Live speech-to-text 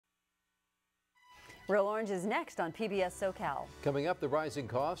Real Orange is next on PBS SoCal. Coming up, the rising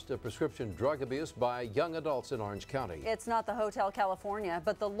cost of prescription drug abuse by young adults in Orange County. It's not the Hotel California,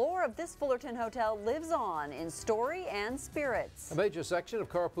 but the lore of this Fullerton hotel lives on in story and spirits. A major section of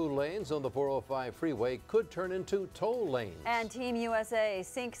carpool lanes on the 405 freeway could turn into toll lanes. And Team USA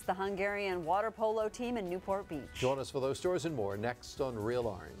sinks the Hungarian water polo team in Newport Beach. Join us for those stories and more next on Real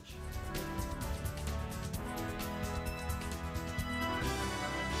Orange.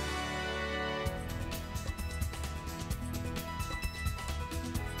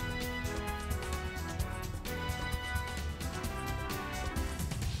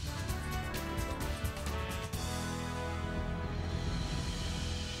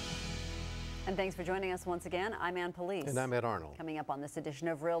 And thanks for joining us once again. I'm Ann Police. And I'm Ed Arnold. Coming up on this edition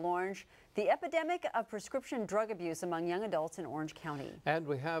of Real Orange, the epidemic of prescription drug abuse among young adults in Orange County. And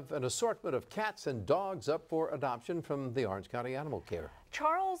we have an assortment of cats and dogs up for adoption from the Orange County Animal Care.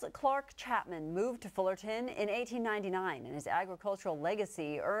 Charles Clark Chapman moved to Fullerton in 1899, and his agricultural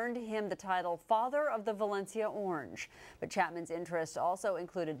legacy earned him the title Father of the Valencia Orange. But Chapman's interests also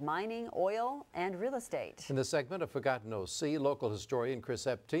included mining, oil, and real estate. In the segment of Forgotten OC, local historian Chris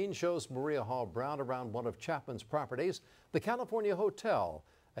Epteen shows Maria Hall Brown around one of Chapman's properties, the California Hotel,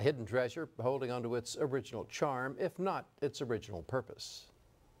 a hidden treasure holding onto its original charm, if not its original purpose.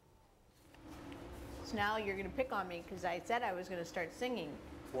 Now you're going to pick on me because I said I was going to start singing.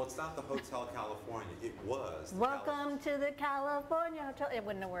 Well, it's not the Hotel California. It was. Welcome to the California Hotel. It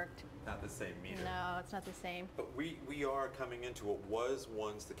wouldn't have worked. Not the same meter. No, it's not the same. But we are coming into what was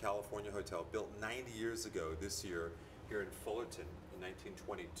once the California Hotel, built 90 years ago this year here in Fullerton in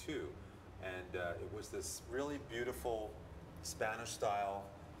 1922. And it was this really beautiful Spanish-style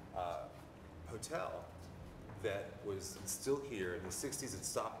hotel that was still here. In the 60s, it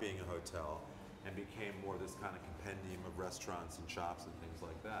stopped being a hotel and became more this kind of compendium of restaurants and shops and things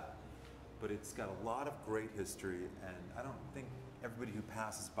like that. But it's got a lot of great history, and I don't think everybody who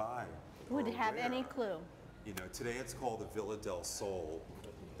passes by would have any clue. You know, today it's called the Villa del Sol.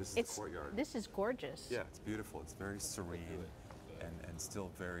 This is the courtyard. This is gorgeous. Yeah, it's beautiful. It's very serene and still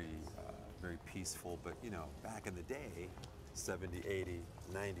very, very peaceful. But, you know, back in the day, 70, 80,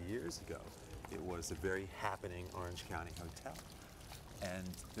 90 years ago, it was a very happening Orange County hotel. And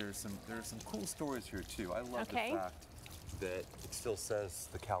there are some cool stories here too. I love the fact that it still says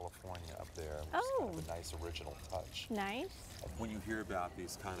the California up there. Which is kind of a nice original touch. Nice. When you hear about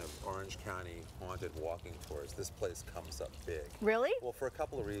these kind of Orange County haunted walking tours, this place comes up big. Really? Well, for a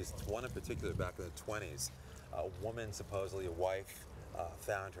couple of reasons. One in particular, back in the 20s, a woman, supposedly a wife,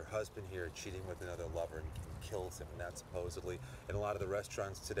 found her husband here cheating with another lover and killed him, and that supposedly. In a lot of the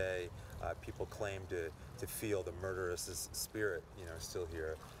restaurants today, people claim to feel the murderous spirit, you know, still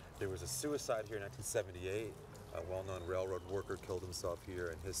here. There was a suicide here in 1978. A well-known railroad worker killed himself here,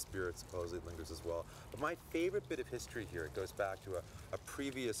 and his spirit supposedly lingers as well. But my favorite bit of history here, it goes back to a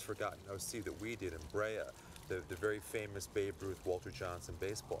previous Forgotten OC that we did in Brea. The very famous Babe Ruth Walter Johnson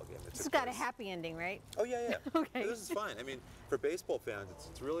baseball game. It's got a happy ending, right? Oh yeah, yeah. Okay. This is fine. I mean, for baseball fans,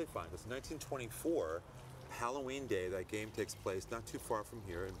 it's really fine. It's 1924, Halloween Day. That game takes place not too far from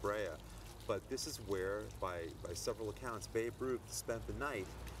here in Brea. But this is where, by several accounts, Babe Ruth spent the night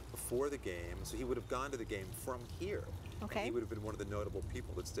before the game. So he would have gone to the game from here. Okay. And he would have been one of the notable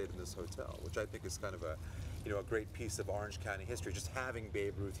people that stayed in this hotel, which I think is kind of a great piece of Orange County history. Just having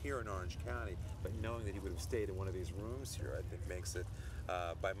Babe Ruth here in Orange County, but knowing that he would have stayed in one of these rooms here, I think makes it,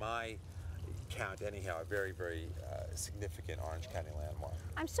 by my count anyhow, a very, very significant Orange County landmark.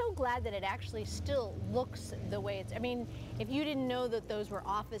 I'm so glad that it actually still looks the way it's, I mean, if you didn't know that those were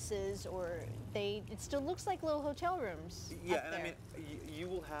offices or it still looks like little hotel rooms. Yeah, and I mean, you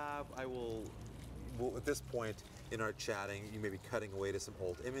will have, well, at this point in our chatting, you may be cutting away to some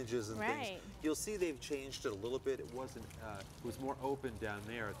old images and things. You'll see they've changed it a little bit. It wasn't, it was more open down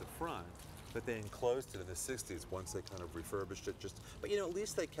there at the front, but they enclosed it in the 60s once they kind of refurbished it. But you know, at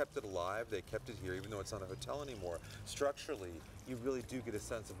least they kept it alive. They kept it here, even though it's not a hotel anymore. Structurally, you really do get a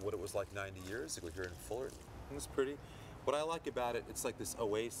sense of what it was like 90 years ago here in Fullerton. It was pretty. What I like about it, it's like this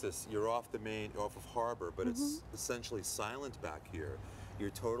oasis. You're off of Harbor, but it's essentially silent back here. You're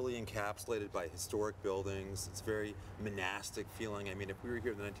totally encapsulated by historic buildings. It's very monastic feeling. I mean, if we were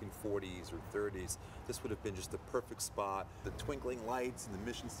here in the 1940s or 30s, this would have been just the perfect spot. The twinkling lights and the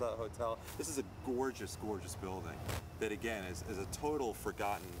Mission-style hotel. This is a gorgeous, gorgeous building that, again, is a total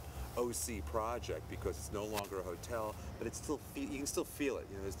forgotten OC project because it's no longer a hotel, but it's still you can still feel it.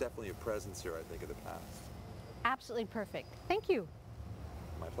 You know, there's definitely a presence here, I think, of the past. Absolutely perfect. Thank you.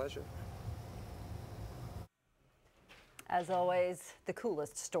 My pleasure. As always, the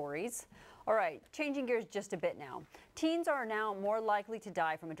coolest stories. All right, changing gears just a bit now. Teens are now more likely to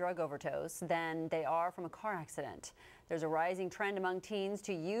die from a drug overdose than they are from a car accident. There's a rising trend among teens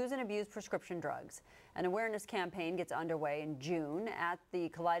to use and abuse prescription drugs. An awareness campaign gets underway in June at the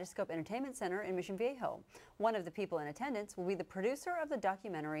Kaleidoscope Entertainment Center in Mission Viejo. One of the people in attendance will be the producer of the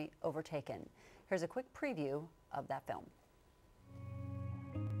documentary Overtaken. Here's a quick preview of that film.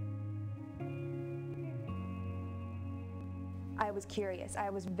 I was curious. I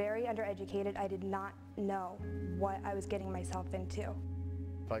was very undereducated. I did not know what I was getting myself into.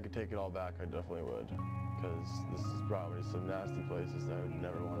 If I could take it all back, I definitely would, because this is probably some nasty places that I would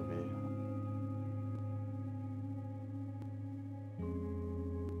never want to be.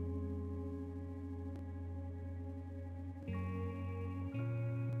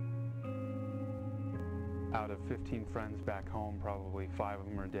 Out of 15 friends back home, probably 5 of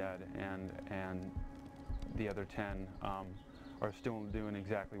them are dead, and the other 10 are still doing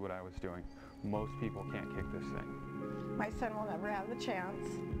exactly what I was doing. Most people can't kick this thing. My son will never have the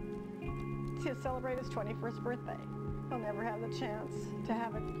chance to celebrate his 21st birthday. He'll never have the chance to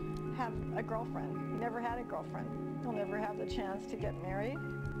have a girlfriend. He never had a girlfriend. He'll never have the chance to get married,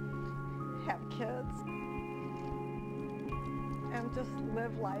 have kids, and just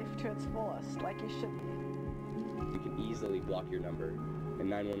live life to its fullest like he should be. You can easily block your number and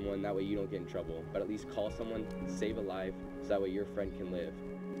 911, that way you don't get in trouble. But at least call someone, save a life, so that way your friend can live.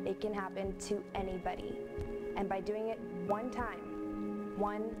 It can happen to anybody. And by doing it one time,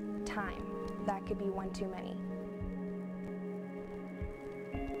 that could be one too many.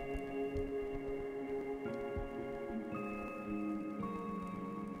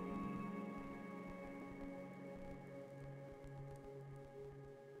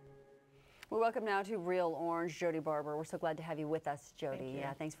 We welcome now to Real Orange, Jody Barber. We're so glad to have you with us, Jody.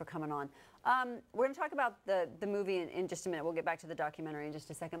 Yeah, thanks for coming on. We're going to talk about the movie in just a minute. We'll get back to the documentary in just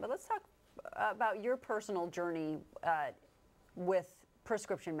a second. But let's talk about your personal journey with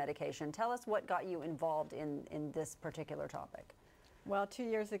prescription medication. Tell us what got you involved in this particular topic. Well, 2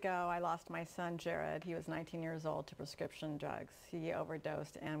 years ago, I lost my son, Jared. He was 19 years old to prescription drugs. He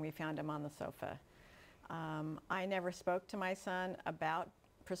overdosed, and we found him on the sofa. I never spoke to my son about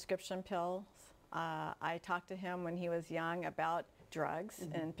prescription pills. I talked to him when he was young about drugs,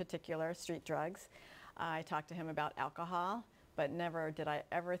 in particular street drugs. I talked to him about alcohol, but never did I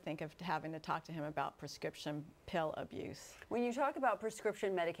ever think of having to talk to him about prescription pill abuse. When you talk about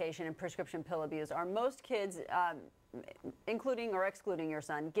prescription medication and prescription pill abuse, are most kids, including or excluding your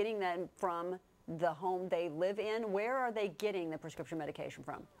son, getting them from the home they live in? Where are they getting the prescription medication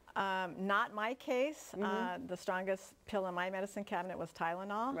from? Not my case. The strongest pill in my medicine cabinet was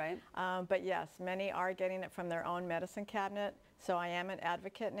Tylenol. Right. But yes, many are getting it from their own medicine cabinet. So I am an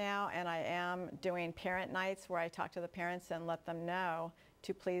advocate now, and I am doing parent nights where I talk to the parents and let them know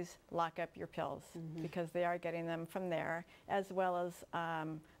to please lock up your pills, because they are getting them from there, as well as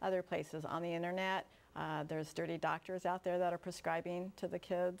other places on the internet. There's dirty doctors out there that are prescribing to the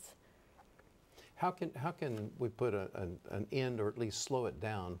kids. How can we put an end, or at least slow it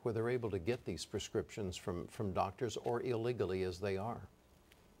down, where they're able to get these prescriptions from doctors, or illegally as they are?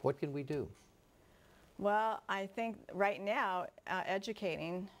 What can we do? Well, I think right now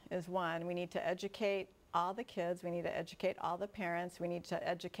educating is one. We need to educate all the kids, we need to educate all the parents, we need to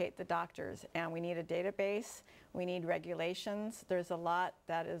educate the doctors, and we need a database, we need regulations. There's a lot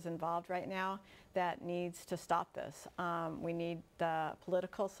that is involved right now that needs to stop this. We need the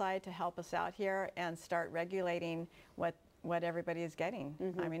political side to help us out here and start regulating what everybody is getting.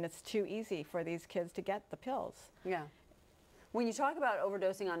 I mean, it's too easy for these kids to get the pills. Yeah. When you talk about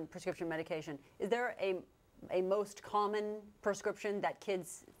overdosing on prescription medication, is there a most common prescription that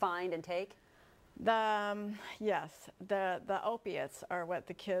kids find and take? Yes, the opiates are what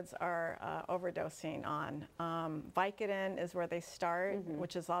the kids are overdosing on. Vicodin is where they start,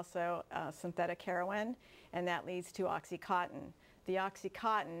 which is also synthetic heroin, and that leads to Oxycontin. The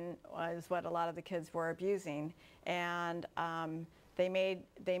Oxycontin is what a lot of the kids were abusing, and they made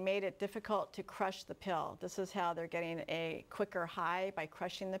it difficult to crush the pill. This is how they're getting a quicker high, by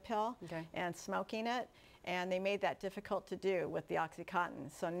crushing the pill and smoking it. And they made that difficult to do with the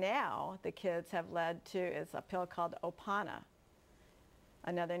Oxycontin. So now the kids have led to is a pill called Opana.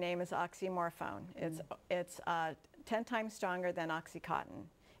 Another name is oxymorphone. It's 10 times stronger than Oxycontin.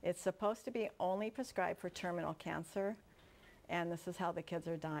 It's supposed to be only prescribed for terminal cancer, and this is how the kids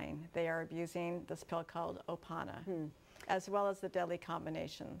are dying. They are abusing this pill called Opana. As well as the deadly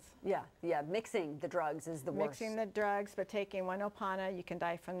combinations. Yeah, mixing the drugs is the worst. Mixing the drugs, but taking one Opana, you can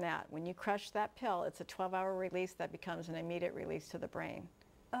die from that. When you crush that pill, it's a 12-hour release that becomes an immediate release to the brain.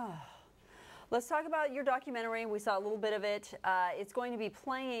 Oh. Let's talk about your documentary. We saw a little bit of it. It's going to be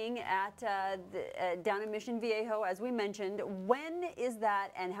playing at down in Mission Viejo, as we mentioned. When is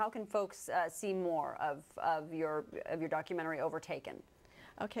that, and how can folks see more of your documentary, Overtaken?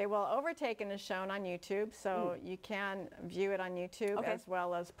 Okay, well, Overtaken is shown on YouTube, so you can view it on YouTube as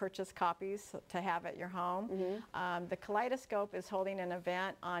well as purchase copies to have at your home. The Kaleidoscope is holding an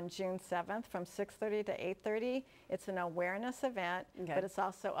event on June 7th from 6:30 to 8:30. It's an awareness event, but it's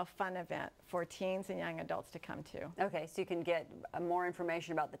also a fun event for teens and young adults to come to. Okay, so you can get more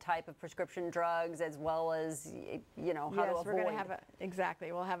information about the type of prescription drugs as well as, you know, how to avoid. Yes, we're going to have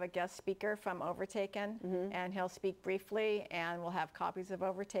exactly. We'll have a guest speaker from Overtaken, and he'll speak briefly, and we'll have copies of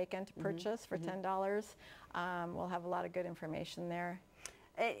Overtaken to purchase for $10. We'll have a lot of good information there.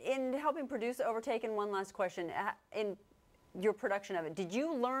 In helping produce Overtaken, one last question. In your production of it, did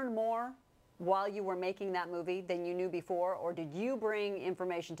you learn more while you were making that movie than you knew before, or did you bring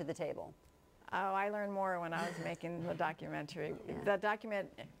information to the table? Oh, I learned more when I was making the documentary. The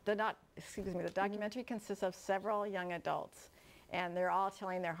documentary consists of several young adults, and they're all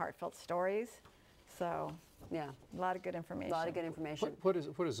telling their heartfelt stories. So, yeah, a lot of good information. A lot of good information. What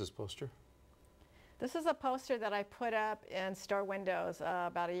is this poster? This is a poster that I put up in store windows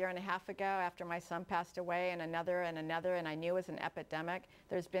about a year and a half ago after my son passed away, and another, and I knew it was an epidemic.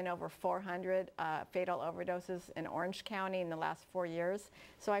 There's been over 400 fatal overdoses in Orange County in the last 4 years.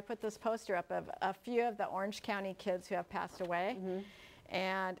 So I put this poster up of a few of the Orange County kids who have passed away,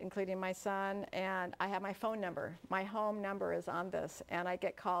 and including my son, and I have my phone number. My home number is on this, and I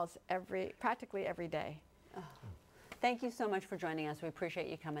get calls practically every day. Oh. Thank you so much for joining us. We appreciate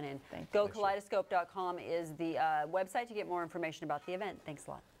you coming in. GoKaleidoscope.com is the website to get more information about the event. Thanks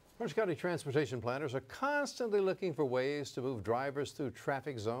a lot. Orange County transportation planners are constantly looking for ways to move drivers through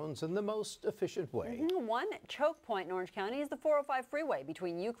traffic zones in the most efficient way. One choke point in Orange County is the 405 freeway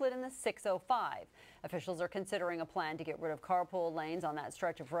between Euclid and the 605. Officials are considering a plan to get rid of carpool lanes on that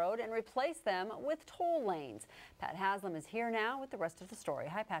stretch of road and replace them with toll lanes. Pat Haslam is here now with the rest of the story.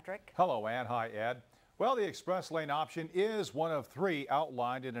 Hi, Patrick. Hello, Ann. Hi, Ed. Well, the express lane option is one of 3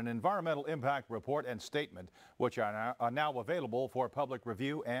 outlined in an environmental impact report and statement, which are now available for public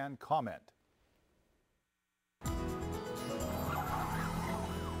review and comment.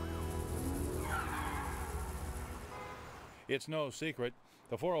 It's no secret,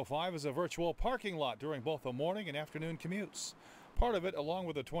 the 405 is a virtual parking lot during both the morning and afternoon commutes. Part of it, along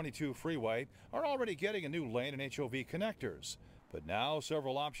with the 22 freeway, are already getting a new lane and HOV connectors. But now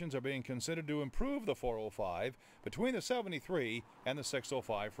several options are being considered to improve the 405 between the 73 and the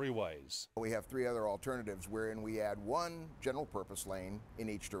 605 freeways. We have 3 other alternatives wherein we add 1 general purpose lane in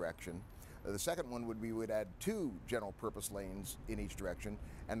each direction. The second one would be we'd add 2 general purpose lanes in each direction.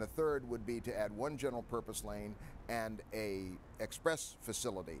 And the third would be to add 1 general purpose lane and a express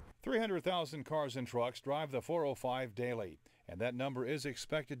facility. 300,000 cars and trucks drive the 405 daily, and that number is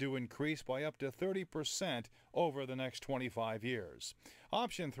expected to increase by up to 30% over the next 25 years.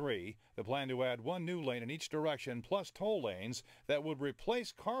 Option 3, the plan to add 1 new lane in each direction plus toll lanes that would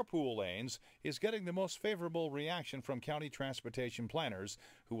replace carpool lanes, is getting the most favorable reaction from county transportation planners,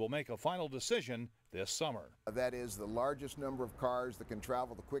 who will make a final decision this summer. That is the largest number of cars that can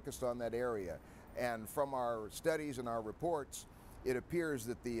travel the quickest on that area. And from our studies and our reports, it appears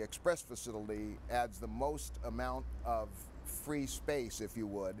that the express facility adds the most amount of free space, if you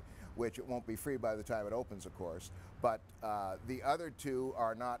would, which it won't be free by the time it opens, of course. But the other 2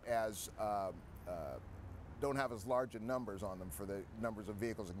 are not as, don't have as large a numbers on them for the numbers of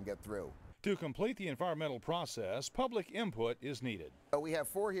vehicles that can get through. To complete the environmental process, public input is needed. We have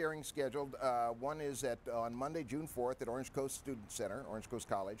 4 hearings scheduled. One is on Monday, June 4th at Orange Coast Student Center, Orange Coast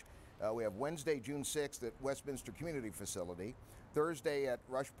College. We have Wednesday, June 6th at Westminster Community Facility, Thursday at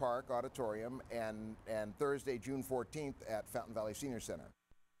Rush Park Auditorium, and Thursday, June 14th at Fountain Valley Senior Center.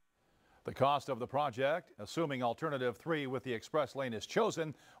 The cost of the project, assuming alternative 3 with the express lane is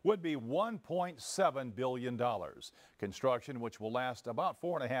chosen, would be $1.7 billion. Construction, which will last about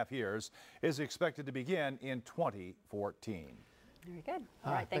 4.5 years, is expected to begin in 2014. Very good.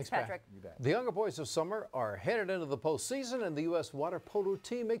 All right, thanks, Patrick. The younger boys of summer are headed into the postseason, and the U.S. water polo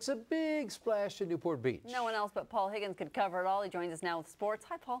team makes a big splash at Newport Beach. No one else but Paul Higgins could cover it all. He joins us now with sports.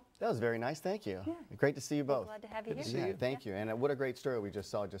 Hi, Paul. That was very nice. Thank you. Yeah. Great to see you both. Glad to have you here. Good to see you. Thank you. And what a great story we just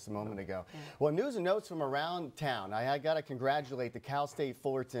saw just a moment ago. Yeah. Well, news and notes from around town. I got to congratulate the Cal State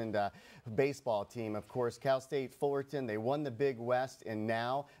Fullerton baseball team. Of course, Cal State Fullerton, they won the Big West, and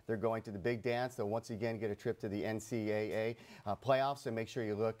now they're going to the big dance. They'll once again get a trip to the NCAA. playoffs, so make sure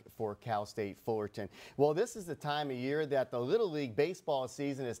you look for Cal State Fullerton. Well, this is the time of year that the Little League baseball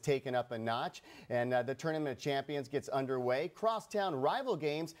season is taken up a notch, and the Tournament of Champions gets underway. Crosstown rival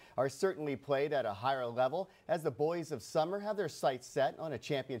games are certainly played at a higher level as the boys of summer have their sights set on a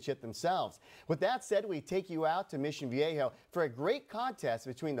championship themselves. With that said, we take you out to Mission Viejo for a great contest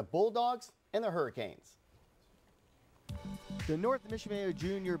between the Bulldogs and the Hurricanes. The North Mission Viejo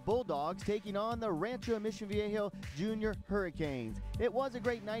Junior Bulldogs taking on the Rancho Mission Viejo Junior Hurricanes. It was a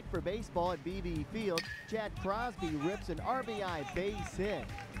great night for baseball at BB Field. Chad Crosby rips an RBI base hit.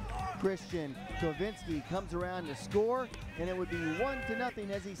 Christian Kovinsky comes around to score, and it would be 1-0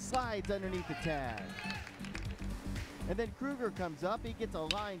 as he slides underneath the tag. And then Kruger comes up. He gets a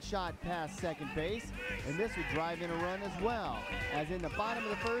line shot past second base, and this would drive in a run as well. As in the bottom of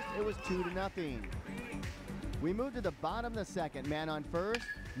the first, it was 2-0. We move to the bottom of the second. Man on first,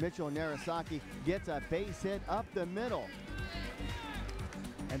 Mitchell Narasaki gets a base hit up the middle.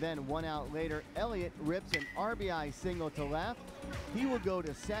 And then 1 out later, Elliott rips an RBI single to left. He will go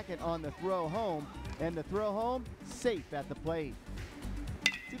to second on the throw home, and the throw home safe at the plate.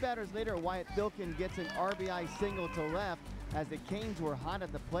 2 batters later, Wyatt Filkin gets an RBI single to left. As the Canes were hot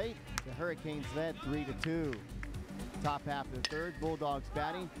at the plate, the Hurricanes led 3-2. Top half of the third, Bulldogs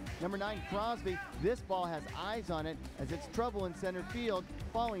batting. Number 9, Crosby. This ball has eyes on it as it's trouble in center field,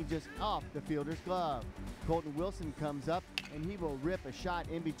 falling just off the fielder's glove. Colton Wilson comes up, and he will rip a shot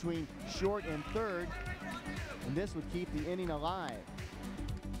in between short and third, and this would keep the inning alive.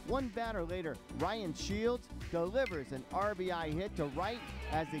 1 batter later, Ryan Shields delivers an RBI hit to right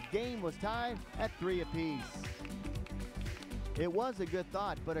as the game was tied at 3 apiece. It was a good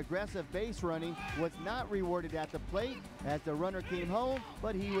thought, but aggressive base running was not rewarded at the plate as the runner came home,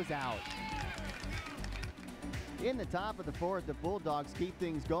 but he was out. In the top of the fourth, the Bulldogs keep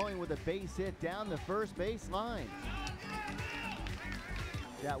things going with a base hit down the first base line.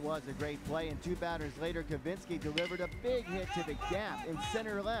 That was a great play, and 2 batters later, Kavinsky delivered a big hit to the gap in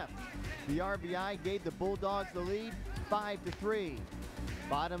center left. The RBI gave the Bulldogs the lead, 5-3.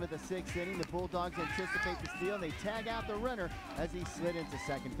 Bottom of the 6th inning, the Bulldogs anticipate the steal, and they tag out the runner as he slid into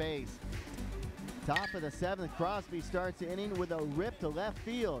second base. Top of the 7th, Crosby starts the inning with a rip to left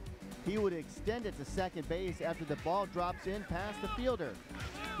field. He would extend it to second base after the ball drops in past the fielder.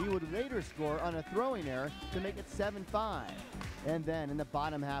 He would later score on a throwing error to make it 7-5. And then in the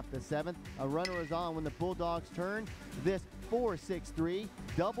bottom half of the 7th, a runner is on when the Bulldogs turn. This 4-6-3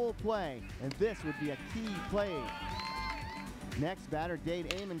 double play, and this would be a key play. Next batter, Dave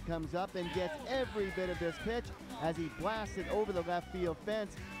Amon comes up and gets every bit of this pitch as he blasts it over the left field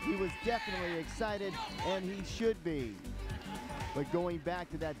fence. He was definitely excited, and he should be. But going back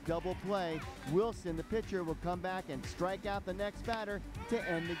to that double play, Wilson, the pitcher, will come back and strike out the next batter to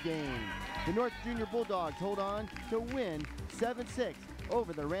end the game. The North Junior Bulldogs hold on to win 7-6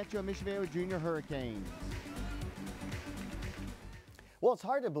 over the Rancho Mission Viejo Junior Hurricanes. Well, it's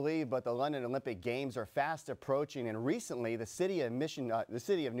hard to believe, but the London Olympic Games are fast approaching, and recently the city of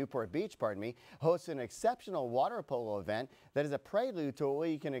Newport Beach, hosted an exceptional water polo event that is a prelude to what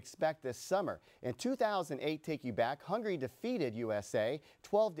you can expect this summer. In 2008, take you back, Hungary defeated USA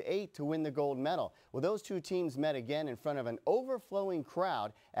 12-8 to win the gold medal. Well, those 2 teams met again in front of an overflowing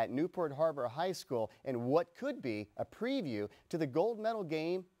crowd at Newport Harbor High School in what could be a preview to the gold medal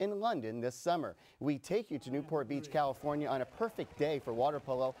game in London this summer. We take you to Newport Beach, California on a perfect day for water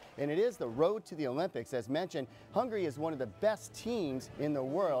polo, and it is the road to the Olympics. As mentioned, Hungary is one of the best teams in the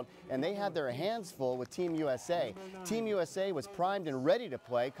world, and they had their hands full with Team USA. Team USA was primed and ready to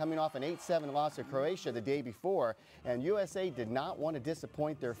play, coming off an 8-7 loss to Croatia the day before, and USA did not want to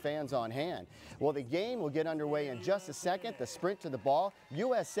disappoint their fans on hand. Well, the game will get underway in just a second. The sprint to the ball.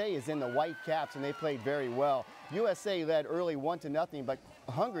 USA is in the white caps, and they played very well. USA led early 1-0, but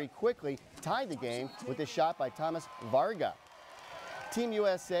Hungary quickly tied the game with a shot by Thomas Varga. Team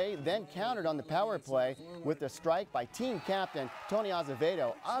USA then countered on the power play with a strike by team captain Tony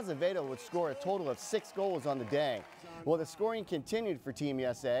Azevedo. Azevedo would score a total of 6 goals on the day. Well, the scoring continued for Team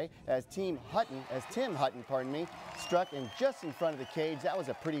USA as Tim Hutton, struck in just in front of the cage. That was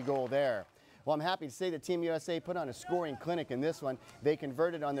a pretty goal there. Well, I'm happy to say that Team USA put on a scoring clinic in this one. They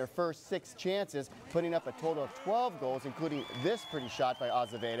converted on their first 6 chances, putting up a total of 12 goals, including this pretty shot by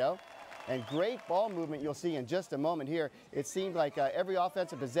Azevedo. And great ball movement you'll see in just a moment here. It seemed like every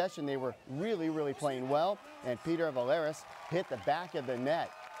offensive possession they were really playing well, and Peter Valeris hit the back of the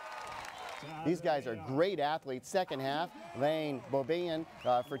net. These guys are great athletes. Second half, Lane Bobian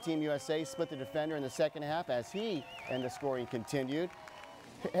for Team USA split the defender in the second half as he and the scoring continued.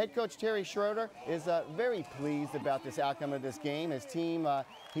 Head coach Terry Schroeder is very pleased about this outcome of this game. His team,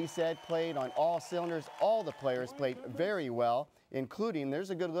 he said, played on all cylinders. All the players played very well, including, there's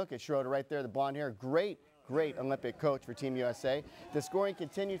a good look at Schroeder right there, the blonde hair. Great Olympic coach for Team USA. The scoring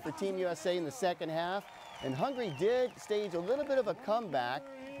continued for Team USA in the second half, and Hungary did stage a little bit of a comeback.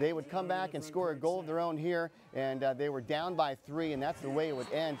 They would come back and score a goal of their own here, and they were down by 3, and that's the way it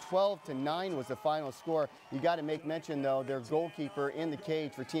would end. 12-9 was the final score. You got to make mention, though, their goalkeeper in the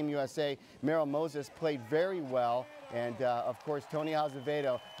cage for Team USA, Merrill Moses, played very well. And, of course, Tony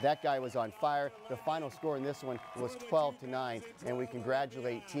Azevedo, that guy was on fire. The final score in this one was 12-9, and we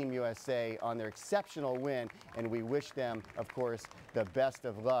congratulate Team USA on their exceptional win, and we wish them, of course, the best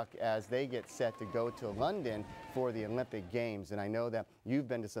of luck as they get set to go to London for the Olympic Games. And I know that you've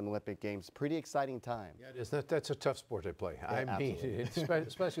been to some Olympic Games. Pretty exciting time. Yeah, it is. That's a tough sport to play. Yeah, I mean,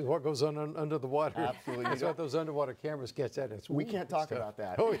 especially what goes on under the water. Absolutely. That's what those underwater cameras catch at. We can't talk about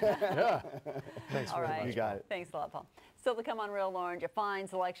that. Oh, yeah. Thanks All very right. much. You got it. Thanks a lot, Paul. Still to come on Real Orange, a fine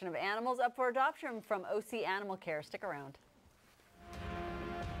selection of animals up for adoption from OC Animal Care. Stick around.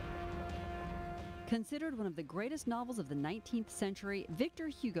 Considered one of the greatest novels of the 19th century, Victor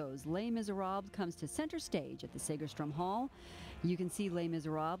Hugo's Les Miserables comes to center stage at the Segerstrom Hall. You can see Les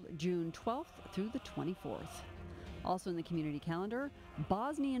Miserables June 12th through the 24th. Also in the community calendar,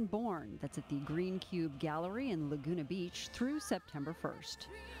 Bosnian Born, that's at the Green Cube Gallery in Laguna Beach through September 1st.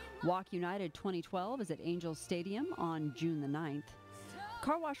 Walk United 2012 is at Angels Stadium on June the 9th.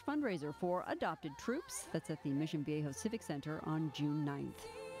 Car Wash fundraiser for adopted troops, that's at the Mission Viejo Civic Center on June 9th.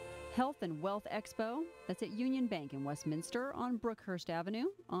 Health and Wealth Expo, that's at Union Bank in Westminster on Brookhurst Avenue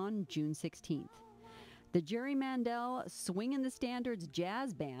on June 16th. The Jerry Mandel Swingin' the Standards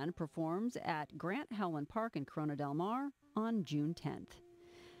Jazz Band performs at Grant Howland Park in Corona Del Mar on June 10th.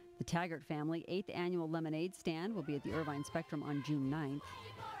 The Taggart Family 8th Annual Lemonade Stand will be at the Irvine Spectrum on June 9th.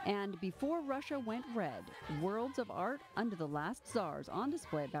 And Before Russia Went Red, Worlds of Art Under the Last Tsars on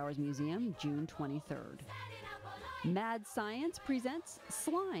display at Bowers Museum June 23rd. Mad Science presents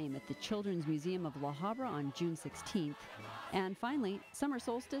Slime at the Children's Museum of La Habra on June 16th. And finally, Summer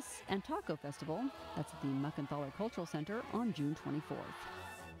Solstice and Taco Festival, that's at the Muckenthaler Cultural Center on June 24th.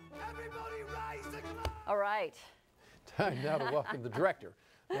 All right. Time now to welcome the director of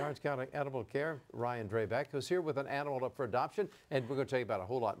the Orange County Animal Care, Ryan Drabeck, who's here with an animal up for adoption, and we're going to tell you about a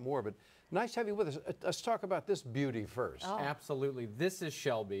whole lot more, but nice to have you with us. Let's talk about this beauty first. Oh. Absolutely. This is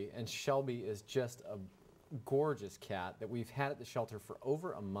Shelby, and Shelby is just a gorgeous cat that we've had at the shelter for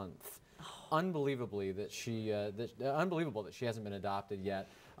over a month. Oh. Unbelievable that she hasn't been adopted yet,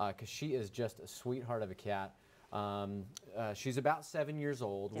 because she is just a sweetheart of a cat. She's about 7 years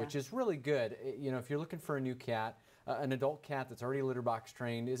old, which is really good. You know, if you're looking for a new cat, an adult cat that's already litter box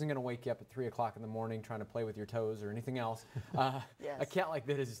trained isn't going to wake you up at 3 o'clock in the morning trying to play with your toes or anything else. A cat like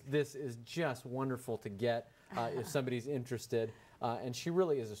this is just wonderful to get if somebody's interested. And she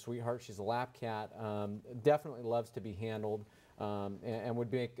really is a sweetheart. She's a lap cat. Definitely loves to be handled. And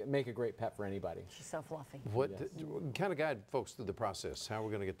would make a great pet for anybody. She's so fluffy. What kind of guide folks through the process? How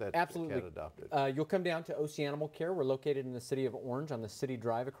we're going to get that cat adopted? You'll come down to OC Animal Care. We're located in the city of Orange on the City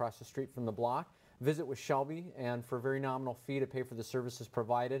Drive across the street from the block. Visit with Shelby, and for a very nominal fee to pay for the services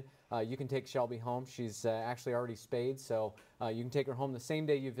provided, you can take Shelby home. She's actually already spayed, so you can take her home the same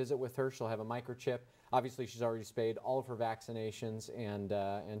day you visit with her. She'll have a microchip. Obviously, she's already spayed, all of her vaccinations,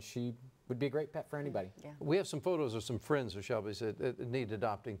 and she would be a great pet for anybody. Yeah. We have some photos of some friends of Shelby's that need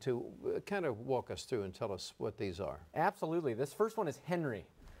adopting too. Kind of walk us through and tell us what these are. Absolutely. This first one is Henry,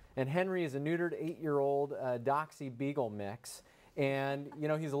 and Henry is a neutered 8-year-old Doxy Beagle mix. And, you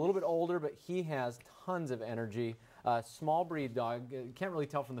know, he's a little bit older, but he has tons of energy. Small breed dog. Can't really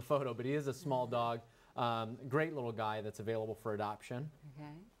tell from the photo, but he is a small dog. Great little guy that's available for adoption. Okay.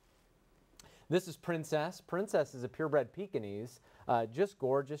 This is Princess. Princess is a purebred Pekingese. Just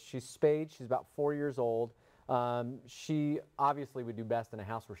gorgeous. She's spayed. She's about 4 years old. She obviously would do best in a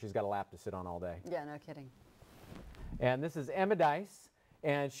house where she's got a lap to sit on all day. Yeah, no kidding. And this is Emma Dice.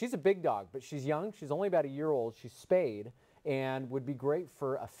 And she's a big dog, but she's young. She's only about a year old. She's spayed and would be great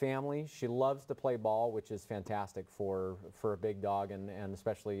for a family. She loves to play ball, which is fantastic for a big dog, and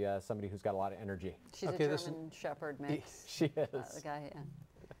especially somebody who's got a lot of energy. She's a German Shepherd mix. She is. The guy,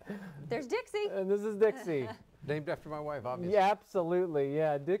 There's Dixie. And this is Dixie. Named after my wife, obviously. Yeah, absolutely.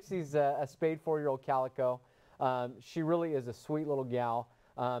 Yeah, Dixie's a spayed 4-year-old calico. She really is a sweet little gal.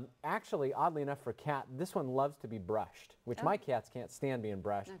 Actually, oddly enough for a cat, this one loves to be brushed, which my cats can't stand being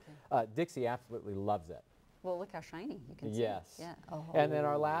brushed. Okay. Dixie absolutely loves it. Well, look how shiny you can see. Yes. Yeah. Oh. And then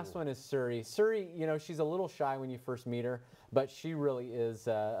our last one is Suri. Suri, you know, she's a little shy when you first meet her, but she really is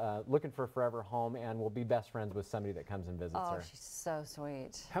looking for a forever home and will be best friends with somebody that comes and visits her. Oh, she's so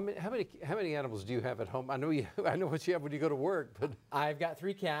sweet. How many animals do you have at home? I know what you have when you go to work, but I've got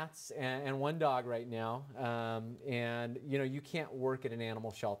 3 cats and 1 dog right now, and you know, you can't work at an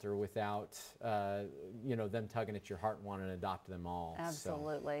animal shelter without you know, them tugging at your heart and wanting to adopt them all.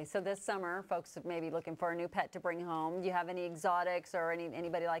 Absolutely. So this summer, folks may be looking for a new pet to bring home. Do you have any exotics or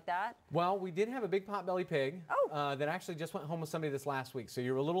anybody like that? Well, we did have a big potbelly pig that actually just went home with somebody this last week, so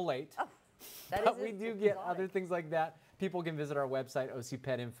you're a little late. Oh, but we do get other things like that. People can visit our website, OC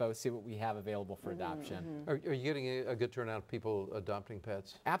Pet Info, see what we have available for adoption. Are you getting a good turnout of people adopting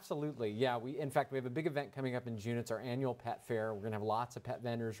pets? Absolutely, yeah. In fact, we have a big event coming up in June. It's our annual pet fair. We're going to have lots of pet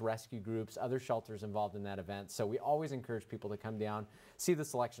vendors, rescue groups, other shelters involved in that event. So we always encourage people to come down, see the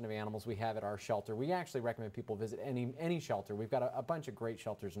selection of animals we have at our shelter. We actually recommend people visit any shelter. We've got a bunch of great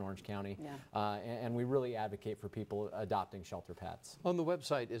shelters in Orange County, and we really advocate for people adopting shelter pets. On the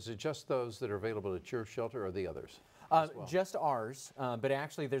website, is it just those that are available at your shelter or the others? Well? Just ours, but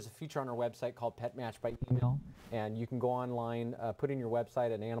actually there's a feature on our website called Pet Match by Email, and you can go online, put in your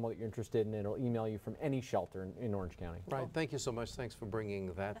website an animal that you're interested in, and it'll email you from any shelter in Orange County. Right, thank you so much. Thanks for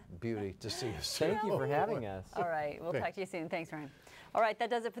bringing that beauty to see us. Thank you for having us. All right, we'll talk to you soon. Thanks, Ryan. All right, that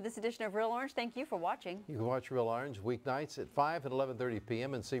does it for this edition of Real Orange. Thank you for watching. You can watch Real Orange weeknights at 5 and 11:30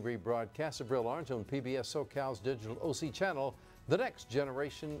 p.m. and see rebroadcasts of Real Orange on PBS SoCal's digital OC channel, the next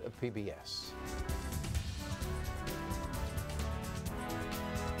generation of PBS.